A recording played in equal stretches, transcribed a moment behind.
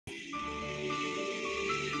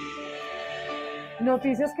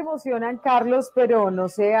Noticias que emocionan, Carlos, pero no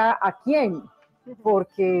sé a quién,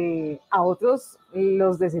 porque a otros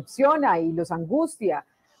los decepciona y los angustia,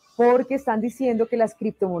 porque están diciendo que las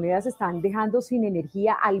criptomonedas están dejando sin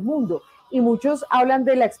energía al mundo. Y muchos hablan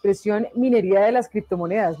de la expresión minería de las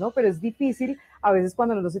criptomonedas, ¿no? Pero es difícil a veces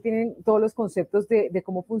cuando no se tienen todos los conceptos de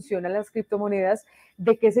cómo funcionan las criptomonedas,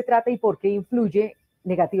 de qué se trata y por qué influye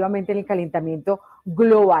negativamente en el calentamiento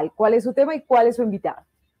global. ¿Cuál es su tema y cuál es su invitado?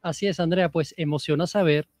 Así es, Andrea, pues emociona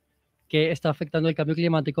saber que está afectando el cambio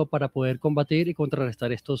climático para poder combatir y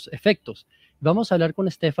contrarrestar estos efectos. Vamos a hablar con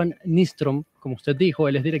Stefan Nyström, como usted dijo,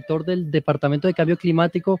 él es director del Departamento de Cambio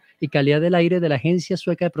Climático y Calidad del Aire de la Agencia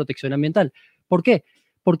Sueca de Protección Ambiental. ¿Por qué?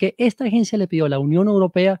 Porque esta agencia le pidió a la Unión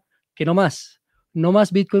Europea que no más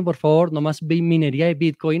Bitcoin, por favor, no más minería de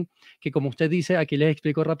Bitcoin, que como usted dice, aquí les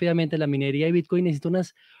explico rápidamente, la minería de Bitcoin necesita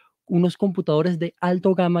unos computadores de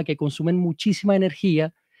alto gama que consumen muchísima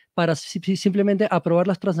energía para simplemente aprobar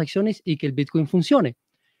las transacciones y que el Bitcoin funcione.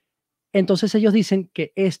 Entonces ellos dicen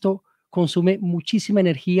que esto consume muchísima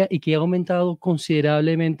energía y que ha aumentado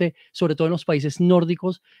considerablemente, sobre todo en los países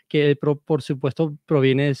nórdicos, que por supuesto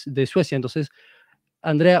proviene de Suecia. Entonces,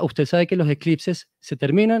 Andrea, usted sabe que los eclipses se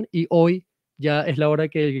terminan y hoy ya es la hora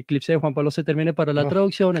que el eclipse de Juan Pablo se termine para la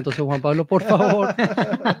traducción. Entonces, Juan Pablo, por favor,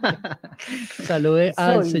 salude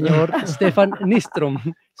al señor Stefan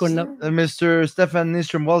Nyström. Mr. Stefan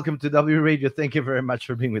Nyström, welcome to W Radio. Thank you very much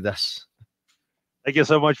for being with us. Thank you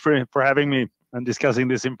so much for having me and discussing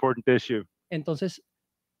this important issue. Entonces,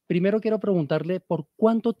 primero quiero preguntarle por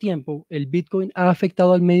cuánto tiempo el Bitcoin ha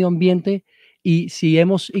afectado al medio ambiente y si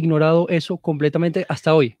hemos ignorado eso completamente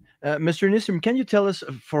hasta hoy. Mr. Nyström, can you tell us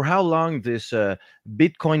for how long this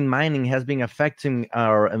Bitcoin mining has been affecting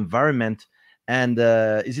our environment, and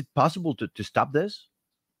is it possible to stop this?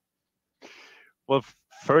 Well,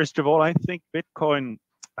 first of all, I think Bitcoin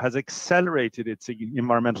has accelerated its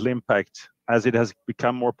environmental impact as it has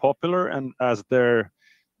become more popular and as the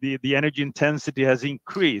energy intensity has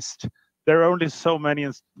increased. There are only so many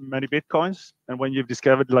Bitcoins, and when you've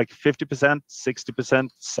discovered like 50%, 60%,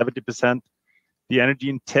 70%, the energy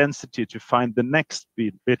intensity to find the next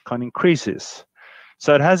Bitcoin increases.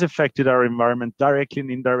 So it has affected our environment directly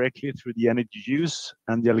and indirectly through the energy use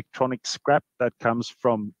and the electronic scrap that comes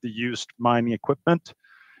from the used mining equipment.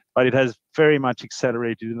 But it has very much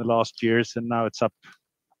accelerated in the last years, and now it's up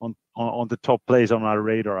on the top place on our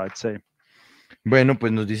radar, I'd say. Bueno,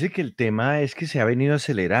 pues nos dice que el tema es que se ha venido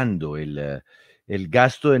acelerando el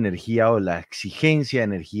gasto de energía o la exigencia de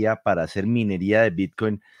energía para hacer minería de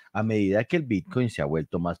Bitcoin a medida que el Bitcoin se ha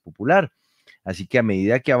vuelto más popular. Así que a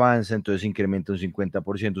medida que avanza, entonces incrementa un 50%,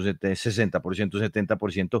 60%,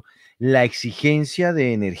 70% la exigencia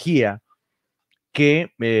de energía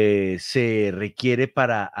que se requiere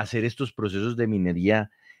para hacer estos procesos de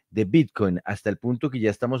minería de Bitcoin, hasta el punto que ya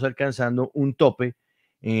estamos alcanzando un tope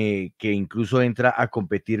que incluso entra a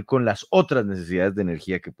competir con las otras necesidades de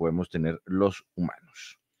energía que podemos tener los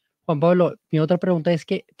humanos. Juan Pablo, mi otra pregunta es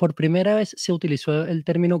que por primera vez se utilizó el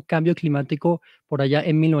término cambio climático por allá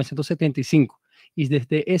en 1975 y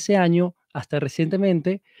desde ese año hasta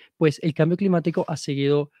recientemente, pues el cambio climático ha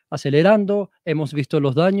seguido acelerando, hemos visto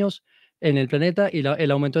los daños en el planeta y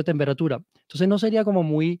el aumento de temperatura. Entonces, ¿no sería como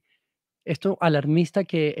muy esto alarmista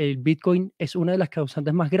que el Bitcoin es una de las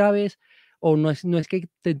causantes más graves o no es que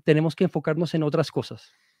tenemos que enfocarnos en otras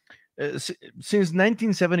cosas? Since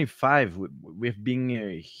 1975, we've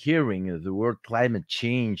been hearing the word climate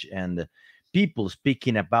change and people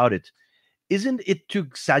speaking about it. Isn't it too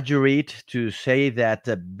exaggerate to say that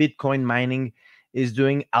Bitcoin mining is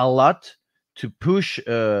doing a lot to push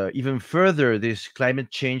even further this climate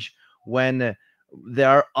change when there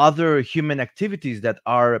are other human activities that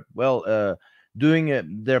are,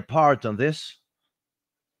 doing their part on this?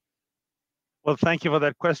 Well, thank you for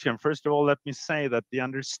that question. First of all, let me say that the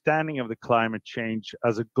understanding of the climate change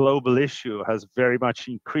as a global issue has very much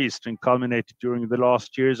increased and culminated during the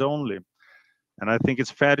last years only. And I think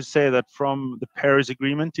it's fair to say that from the Paris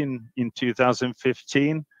Agreement in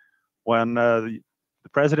 2015, when the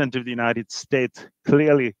President of the United States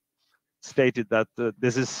clearly stated that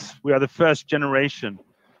we are the first generation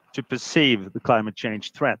to perceive the climate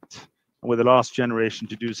change threat. We're the last generation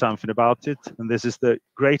to do something about it, and this is the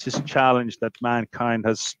greatest challenge that mankind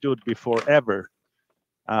has stood before ever.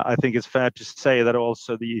 I think it's fair to say that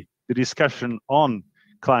also the discussion on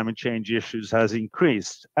climate change issues has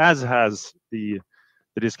increased, as has the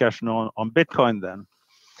discussion on Bitcoin then.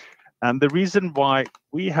 And the reason why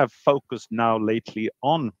we have focused now lately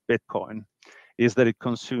on Bitcoin is that it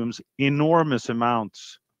consumes enormous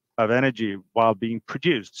amounts of energy while being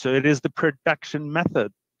produced. So it is the production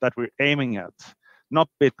method that we're aiming at, not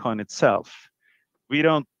Bitcoin itself. we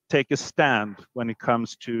don't take a stand when it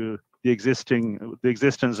comes to the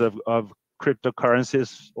existence of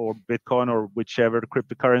cryptocurrencies or Bitcoin or whichever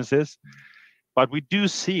cryptocurrencies. But we do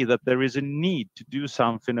see that there is a need to do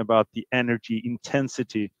something about the energy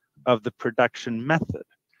intensity of the production method.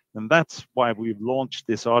 And that's why we've launched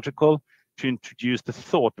this article, to introduce the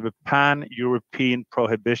thought of a pan-European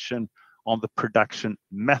prohibition on the production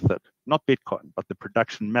method, not Bitcoin, but the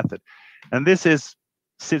production method. And this is,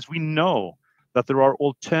 since we know that there are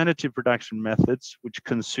alternative production methods which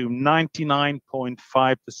consume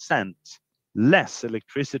 99.5% less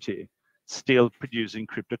electricity, still producing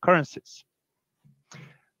cryptocurrencies.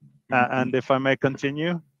 And if I may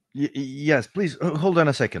continue. Yes, please, hold on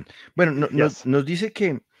a second. Bueno, Yes. nos dice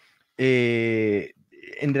que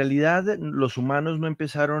en realidad los humanos no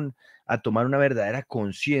empezaron a tomar una verdadera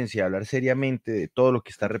conciencia, a hablar seriamente de todo lo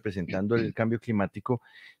que está representando el cambio climático,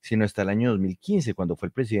 sino hasta el año 2015, cuando fue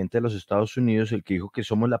el presidente de los Estados Unidos el que dijo que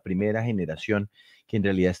somos la primera generación que en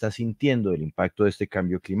realidad está sintiendo el impacto de este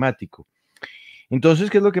cambio climático. Entonces,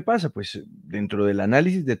 ¿qué es lo que pasa? Pues dentro del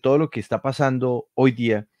análisis de todo lo que está pasando hoy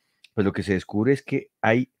día, pues lo que se descubre es que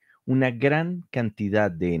hay una gran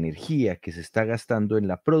cantidad de energía que se está gastando en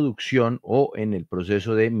la producción o en el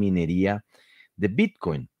proceso de minería de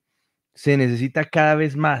Bitcoin. Se necesita cada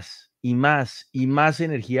vez más y más y más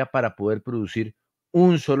energía para poder producir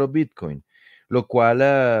un solo Bitcoin, lo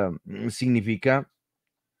cual significa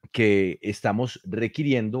que estamos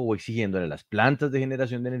requiriendo o exigiéndole a las plantas de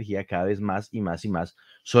generación de energía cada vez más y más y más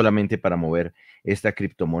solamente para mover esta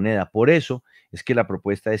criptomoneda. Por eso es que la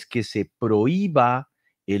propuesta es que se prohíba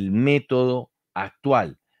el método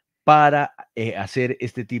actual para hacer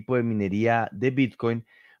este tipo de minería de Bitcoin,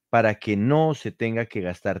 para que no se tenga que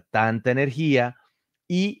gastar tanta energía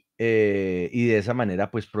y de esa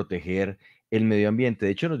manera pues proteger el medio ambiente.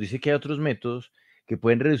 De hecho, nos dice que hay otros métodos que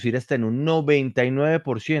pueden reducir hasta en un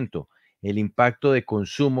 99% el impacto de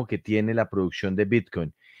consumo que tiene la producción de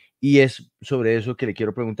Bitcoin. Y es sobre eso que le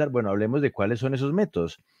quiero preguntar. Bueno, hablemos de cuáles son esos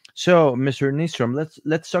métodos. So, Mr. Nystrom,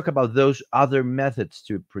 let's talk about those other methods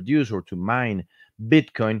to produce or to mine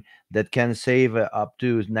Bitcoin that can save up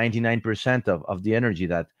to 99% of the energy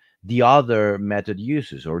that the other method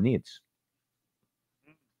uses or needs.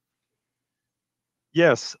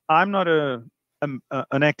 Yes, I'm not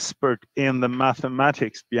an expert in the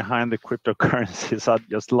mathematics behind the cryptocurrencies, I'd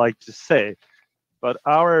just like to say. But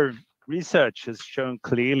our research has shown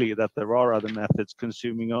clearly that there are other methods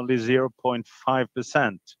consuming only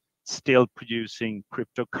 0.5%, still producing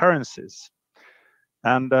cryptocurrencies.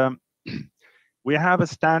 And we have a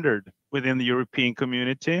standard within the European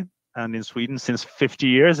community and in Sweden since 50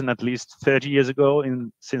 years, and at least 30 years ago,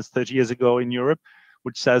 since 30 years ago in Europe,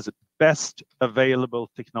 which says best available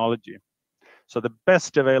technology. So the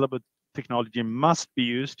best available technology must be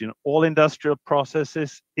used in all industrial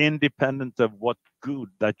processes, independent of what good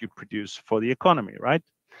that you produce for the economy, right?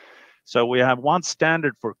 So we have one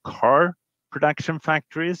standard for car production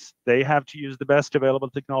factories. They have to use the best available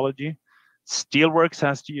technology. Steelworks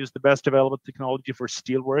has to use the best available technology for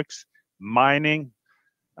steelworks, mining,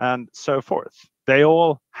 and so forth. They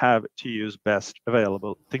all have to use best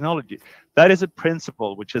available technology. That is a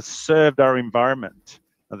principle which has served our environment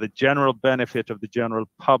and the general benefit of the general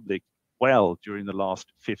public well during the last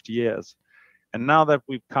 50 years. And now that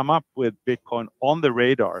we've come up with Bitcoin on the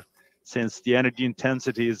radar, since the energy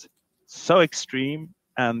intensity is so extreme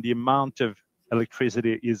and the amount of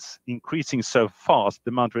electricity is increasing so fast,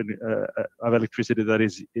 the amount of electricity that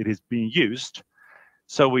it is being used,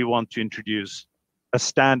 so we want to introduce a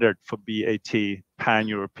standard for BAT,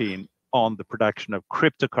 pan-European, on the production of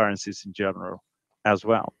cryptocurrencies in general as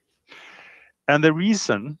well. And the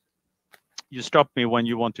reason, you stop me when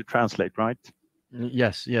you want to translate, right?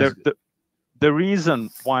 Yes. The reason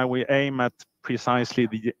why we aim at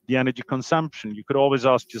precisely the energy consumption, you could always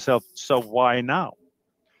ask yourself, so why now?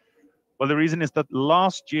 Well, the reason is that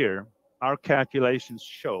last year, our calculations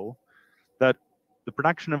show that the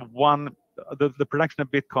production of the production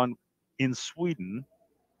of Bitcoin in Sweden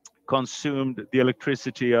consumed the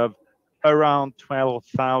electricity of around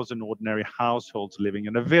 12,000 ordinary households living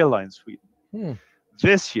in a villa in Sweden.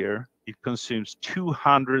 This year, it consumes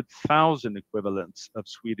 200,000 equivalents of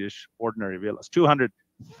Swedish ordinary villas,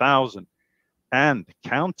 200,000 and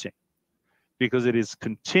counting, because it is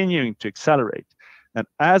continuing to accelerate. And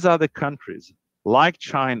as other countries like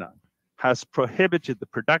China has prohibited the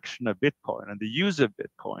production of Bitcoin and the use of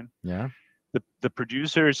Bitcoin, the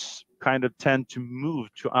producers kind of tend to move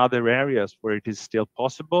to other areas where it is still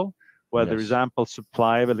possible, where there is ample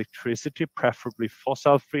supply of electricity, preferably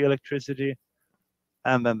fossil-free electricity,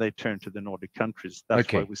 and then they turn to the Nordic countries. That's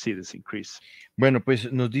Okay. why we see this increase. Bueno,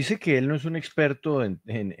 pues nos dice que él no es un experto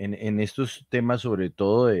en estos temas, sobre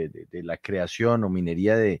todo de la creación o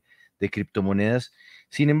minería de criptomonedas.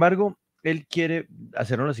 Sin embargo, él quiere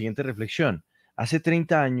hacernos la siguiente reflexión. Hace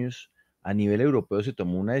 30 años, a nivel europeo, se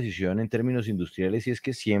tomó una decisión en términos industriales y es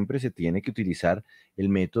que siempre se tiene que utilizar el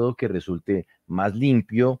método que resulte más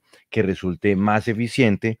limpio, que resulte más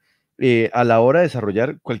eficiente a la hora de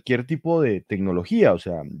desarrollar cualquier tipo de tecnología, o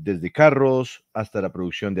sea, desde carros hasta la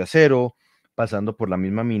producción de acero, pasando por la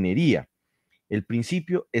misma minería. El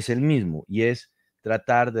principio es el mismo y es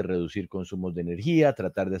tratar de reducir consumos de energía,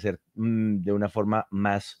 tratar de hacer de una forma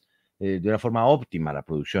de una forma óptima la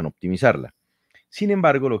producción, optimizarla. Sin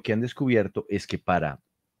embargo, lo que han descubierto es que para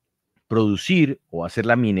producir o hacer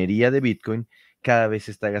la minería de Bitcoin, cada vez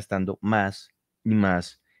se está gastando más y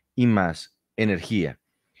más y más energía.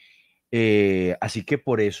 Así que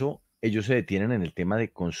por eso ellos se detienen en el tema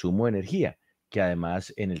de consumo de energía, que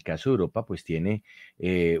además en el caso de Europa pues tiene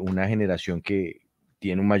una generación que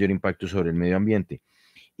tiene un mayor impacto sobre el medio ambiente.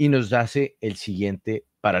 Y nos hace el siguiente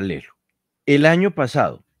paralelo. El año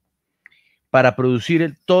pasado, para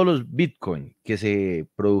producir todos los Bitcoin que se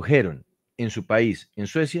produjeron en su país, en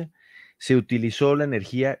Suecia, se utilizó la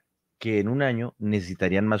energía que en un año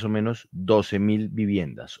necesitarían más o menos 12.000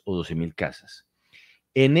 viviendas o 12.000 casas.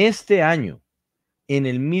 En este año, en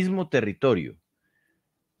el mismo territorio,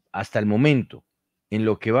 hasta el momento, en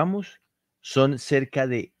lo que vamos, son cerca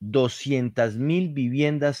de 200.000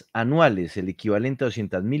 viviendas anuales, el equivalente a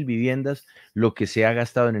 200.000 viviendas, lo que se ha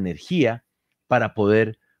gastado en energía para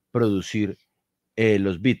poder producir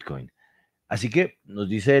los Bitcoin. Así que nos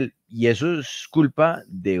dice él, y eso es culpa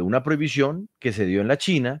de una prohibición que se dio en la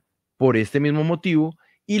China por este mismo motivo,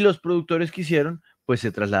 y los productores que hicieron, pues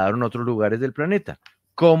se trasladaron a otros lugares del planeta,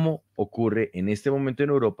 como ocurre en este momento en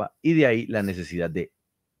Europa, y de ahí la necesidad de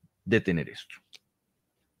detener esto.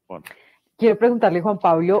 Bueno. Quiero preguntarle, Juan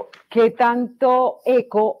Pablo, ¿qué tanto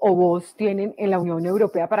eco o voz tienen en la Unión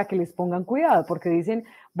Europea para que les pongan cuidado? Porque dicen,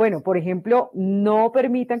 bueno, por ejemplo, no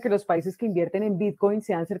permitan que los países que invierten en Bitcoin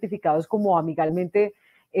sean certificados como amigablemente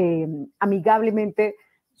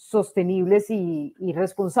sostenibles y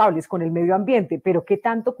responsables con el medio ambiente, pero ¿qué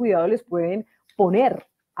tanto cuidado les pueden poner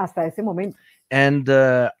hasta este momento? And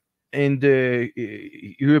in the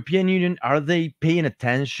European Union, are they paying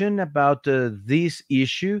attention about this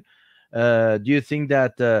issue? Do you think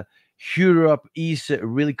that Europe is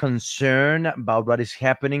really concerned about what is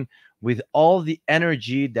happening with all the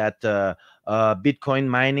energy that Bitcoin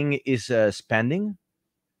mining is spending?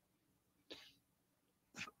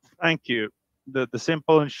 Thank you. The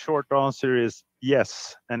simple and short answer is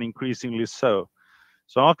yes, and increasingly so.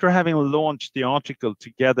 So after having launched the article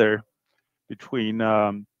together between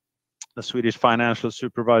the Swedish Financial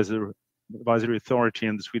Supervisory Authority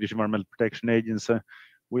and the Swedish Environmental Protection Agency,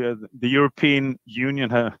 the European Union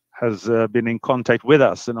has been in contact with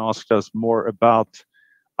us and asked us more about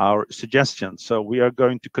our suggestions. So we are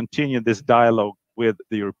going to continue this dialogue with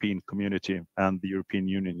the European community and the European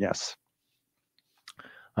Union, yes.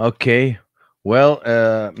 Okay. Well,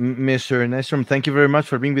 Mr. Nystrom, thank you very much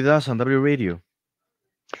for being with us on W Radio.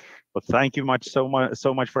 Well, thank you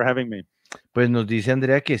so much for having me. Pues nos dice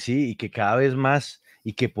Andrea que sí, y que cada vez más,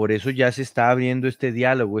 y que por eso ya se está abriendo este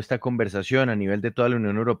diálogo, esta conversación a nivel de toda la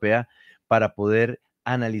Unión Europea para poder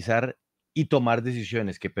analizar y tomar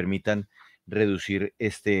decisiones que permitan reducir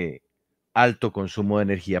este alto consumo de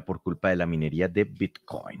energía por culpa de la minería de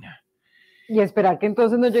Bitcoin. Y esperar que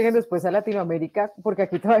entonces no lleguen después a Latinoamérica, porque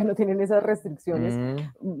aquí todavía no tienen esas restricciones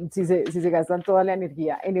si se gastan toda la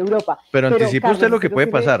energía en Europa. Pero anticipa usted lo que puede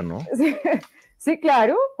pasar, ¿no? Sí,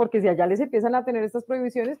 claro, porque si allá les empiezan a tener estas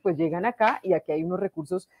prohibiciones, pues llegan acá y aquí hay unos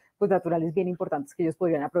recursos pues, naturales bien importantes que ellos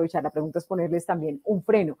podrían aprovechar. La pregunta es ponerles también un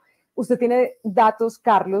freno. ¿Usted tiene datos,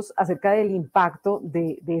 Carlos, acerca del impacto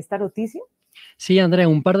de esta noticia? Sí, Andrea,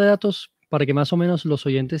 un par de datos para que más o menos los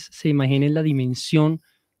oyentes se imaginen la dimensión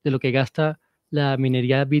de lo que gasta la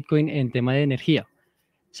minería Bitcoin en tema de energía.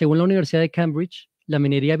 Según la Universidad de Cambridge, la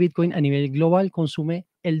minería Bitcoin a nivel global consume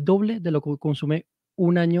el doble de lo que consume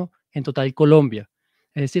un año en total Colombia.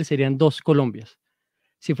 Es decir, serían 2 Colombias.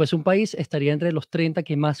 Si fuese un país, estaría entre los 30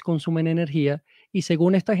 que más consumen energía y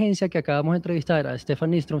según esta agencia que acabamos de entrevistar a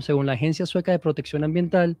Stefan Nystrom, según la Agencia Sueca de Protección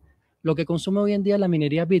Ambiental, lo que consume hoy en día la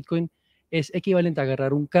minería Bitcoin es equivalente a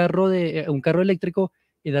agarrar un carro eléctrico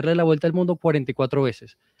y darle la vuelta al mundo 44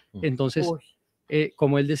 veces. Entonces,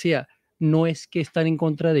 como él decía, no es que están en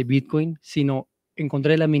contra de Bitcoin, sino en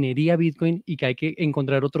contra de la minería Bitcoin y que hay que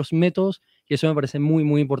encontrar otros métodos y eso me parece muy,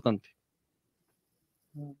 muy importante.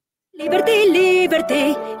 Liberty,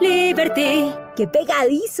 Liberty, Liberty. ¡Qué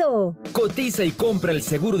pegadizo! Cotiza y compra el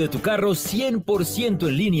seguro de tu carro 100%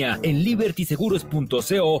 en línea en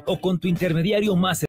libertyseguros.co o con tu intermediario más